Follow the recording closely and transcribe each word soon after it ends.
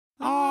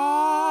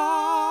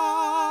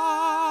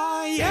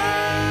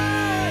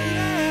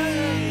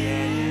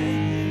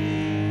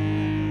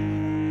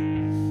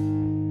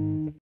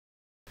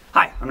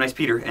Hi, I'm Nice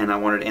Peter, and I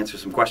wanted to answer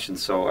some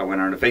questions, so I went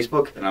on to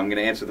Facebook, and I'm going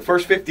to answer the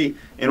first 50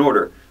 in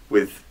order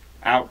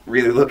without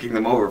really looking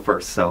them over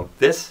first. So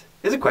this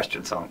is a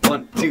question song.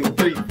 1, 2,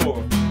 3,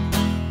 4.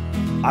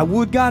 I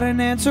would got an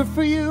answer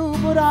for you,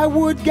 but I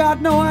would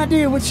got no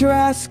idea what you're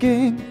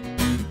asking.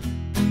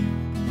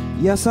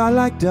 Yes, I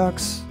like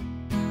ducks,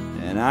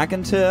 and I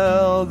can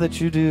tell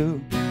that you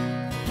do.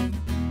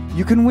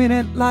 You can win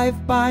at life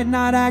by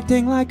not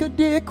acting like a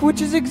dick,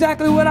 which is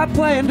exactly what I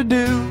plan to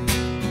do.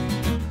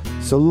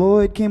 So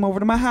Lloyd came over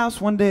to my house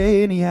one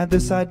day and he had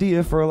this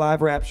idea for a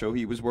live rap show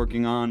he was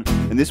working on.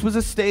 And this was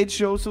a stage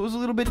show, so it was a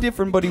little bit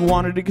different, but he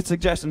wanted to get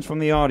suggestions from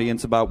the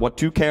audience about what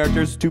two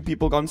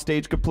people on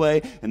stage could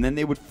play, and then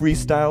they would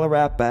freestyle a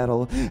rap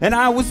battle. And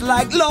I was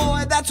like,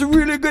 Lloyd, that's a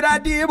really good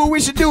idea, but we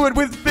should do it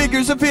with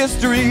figures of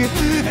history.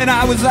 And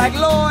I was like,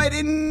 Lloyd,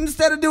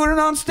 instead of doing it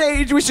on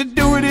stage, we should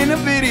do it in a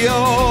video.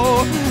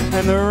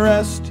 And the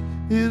rest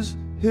is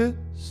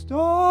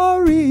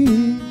history.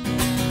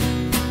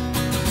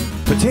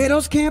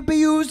 Potatoes can't be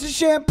used as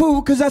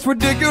shampoo, cause that's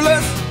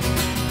ridiculous.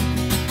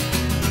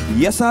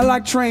 Yes, I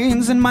like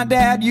trains, and my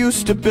dad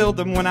used to build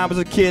them when I was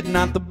a kid.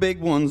 Not the big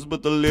ones,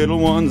 but the little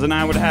ones, and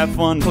I would have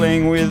fun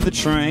playing with the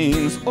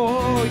trains.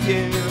 Oh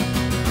yeah.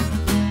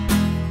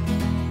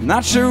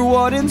 Not sure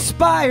what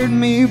inspired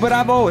me, but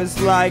I've always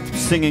liked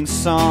singing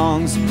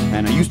songs,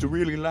 and I used to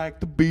really like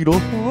the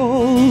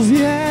Beatles,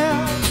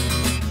 yeah.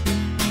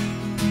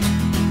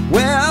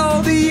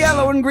 Well, the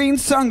yellow and green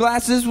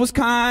sunglasses was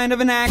kind of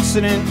an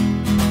accident.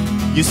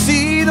 You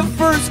see, the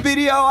first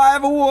video I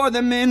ever wore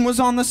them in was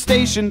on the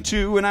station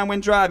 2, and I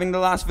went driving to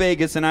Las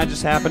Vegas, and I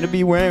just happened to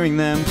be wearing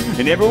them.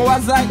 And everyone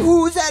was like,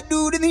 who's that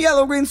dude in the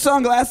yellow-green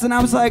sunglasses? And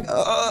I was like,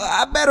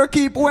 I better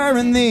keep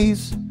wearing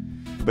these.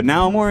 But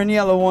now I'm wearing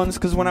yellow ones,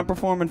 because when I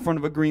perform in front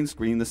of a green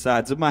screen, the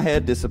sides of my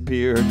head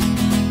disappeared.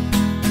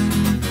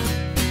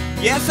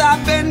 Yes,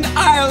 I've been to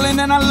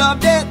Ireland, and I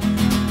loved it.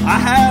 I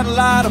had a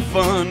lot of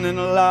fun and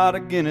a lot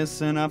of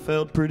Guinness, and I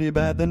felt pretty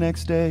bad the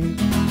next day.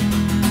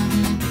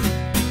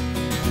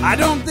 I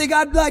don't think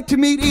I'd like to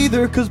meet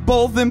either, cause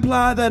both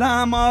imply that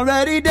I'm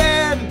already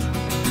dead.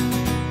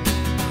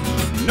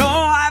 No,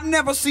 I've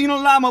never seen a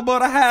llama,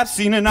 but I have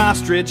seen an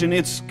ostrich, and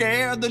it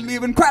scared the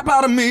living crap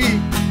out of me.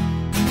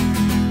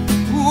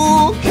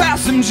 Ooh,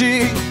 Kasim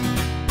G.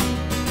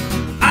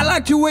 I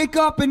like to wake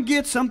up and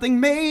get something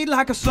made,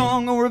 like a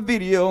song or a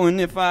video, and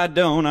if I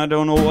don't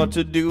know what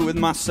to do with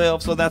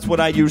myself, so that's what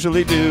I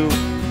usually do.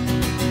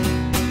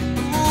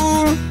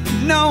 Ooh,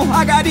 no,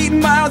 I got eaten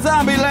by a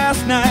zombie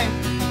last night.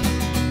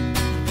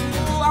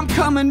 I'm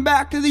coming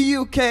back to the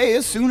UK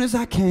as soon as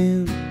I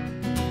can.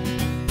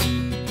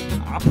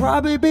 I'll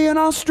probably be in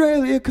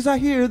Australia, cause I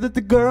hear that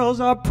the girls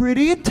are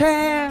pretty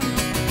tan.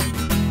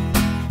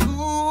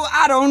 Ooh,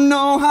 I don't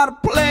know how to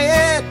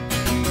play it.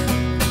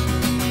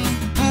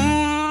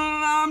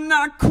 I'm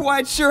not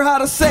quite sure how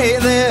to say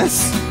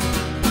this.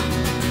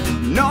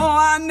 No,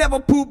 I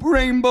never poop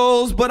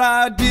rainbows, but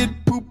I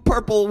did poop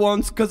purple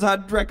once, cause I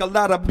drank a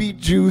lot of beet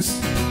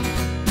juice.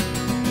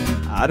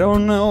 I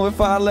don't know if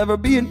I'll ever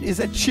be in, is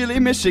that Chile,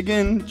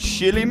 Michigan?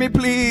 Chile me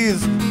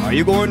please. Are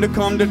you going to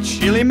come to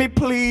Chile me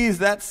please?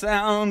 That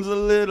sounds a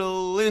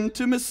little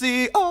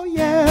intimacy, oh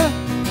yeah.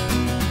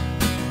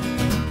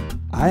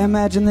 I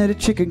imagine that a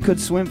chicken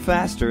could swim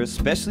faster,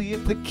 especially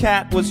if the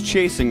cat was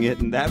chasing it,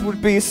 and that would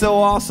be so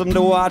awesome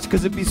to watch,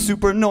 cause it'd be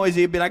super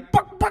noisy, it'd be like,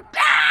 buck, buck,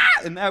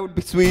 ah! And that would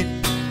be sweet.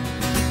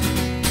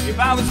 If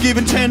I was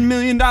given $10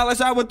 million,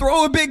 I would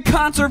throw a big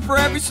concert for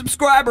every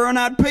subscriber, and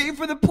I'd pay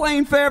for the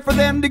plane fare for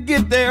them to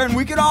get there, and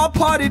we could all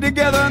party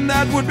together, and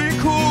that would be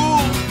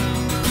cool.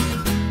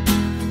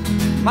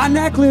 My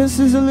necklace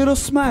is a little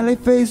smiley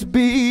face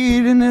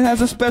bead, and it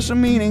has a special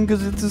meaning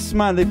because it's a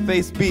smiley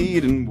face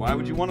bead. And why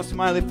would you want a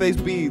smiley face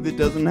bead that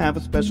doesn't have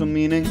a special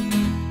meaning?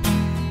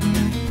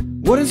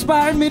 What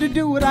inspired me to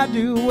do what I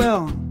do?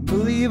 Well,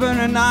 believe it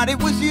or not,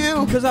 it was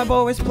you, cause I've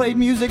always played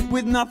music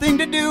with nothing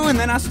to do, and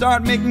then I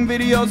started making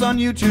videos on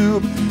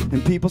YouTube,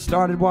 and people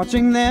started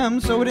watching them,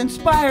 so it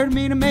inspired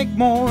me to make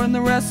more, and the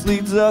rest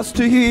leads us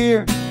to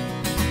here.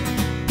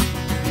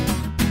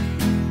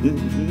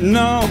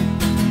 No,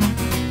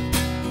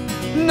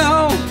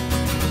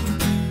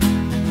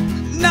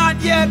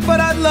 not yet, but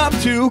I'd love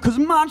to, cause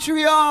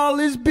Montreal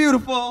is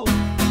beautiful.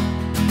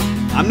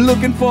 I'm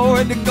looking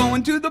forward to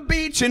going to the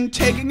beach and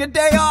taking a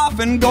day off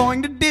and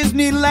going to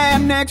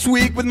Disneyland next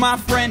week with my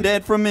friend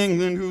Ed from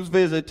England who's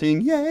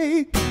visiting,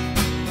 yay!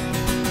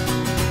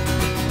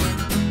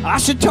 I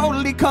should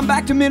totally come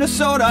back to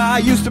Minnesota. I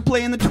used to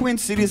play in the Twin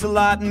Cities a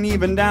lot, and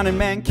even down in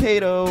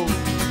Mankato.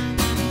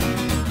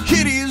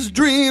 Kitties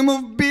dream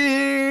of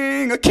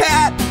being a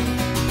cat.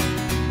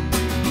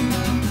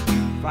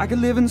 If I could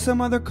live in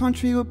some other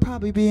country, it would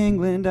probably be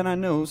England, and I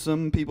know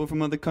some people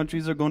from other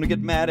countries are going to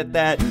get mad at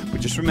that, but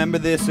just remember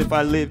this, if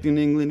I lived in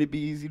England, it'd be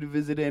easy to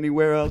visit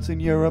anywhere else in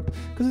Europe,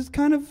 because it's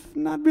kind of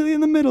not really in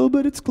the middle,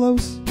 but it's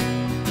close.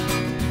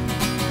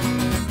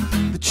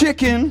 The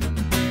chicken,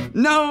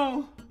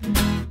 no,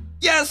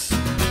 yes,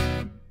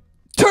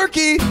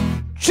 turkey,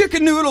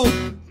 chicken noodle,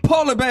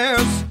 polar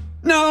bears.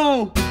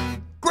 No,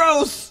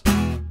 gross.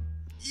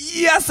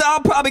 Yes,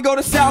 I'll probably go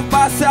to South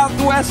by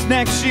Southwest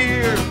next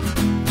year.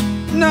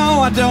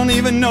 No, I don't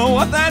even know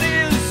what that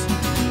is.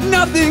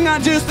 Nothing, I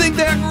just think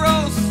they're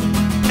gross.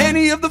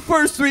 Any of the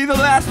first three, the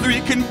last three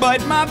can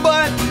bite my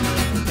butt.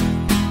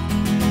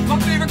 My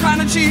favorite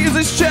kind of cheese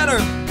is cheddar.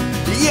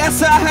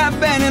 Yes, I have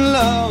been in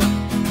love.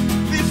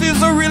 This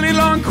is a really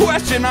long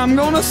question, I'm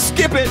gonna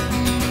skip it.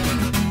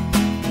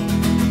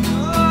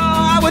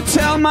 I would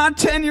tell my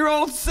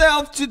 10-year-old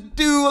self to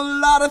do a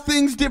lot of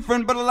things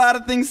different, but a lot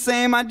of things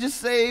same. I'd just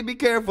say be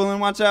careful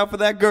and watch out for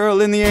that girl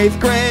in the 8th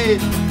grade.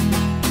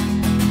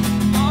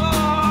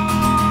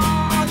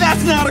 Oh,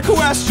 that's not a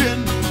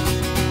question.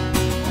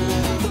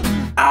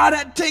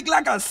 I'd take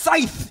like a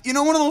scythe, you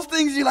know, one of those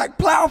things you like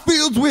plow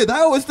fields with. I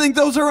always think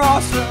those are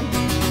awesome.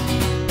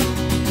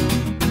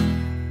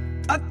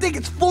 I think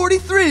it's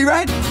 43,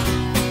 right?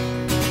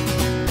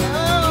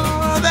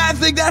 Oh, I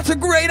think that's a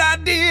great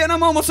idea, and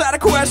I'm almost out of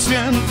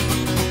questions.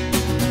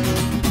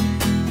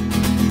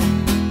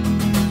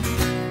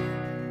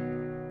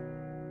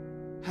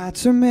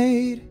 Hats are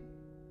made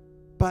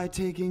by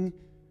taking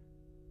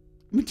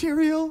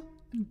material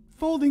and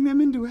folding them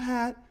into a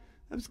hat.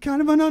 That was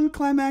kind of an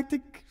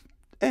unclimactic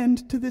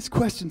end to this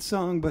question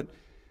song, but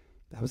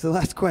that was the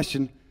last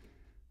question.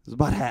 It was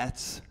about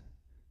hats.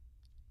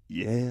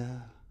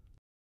 Yeah.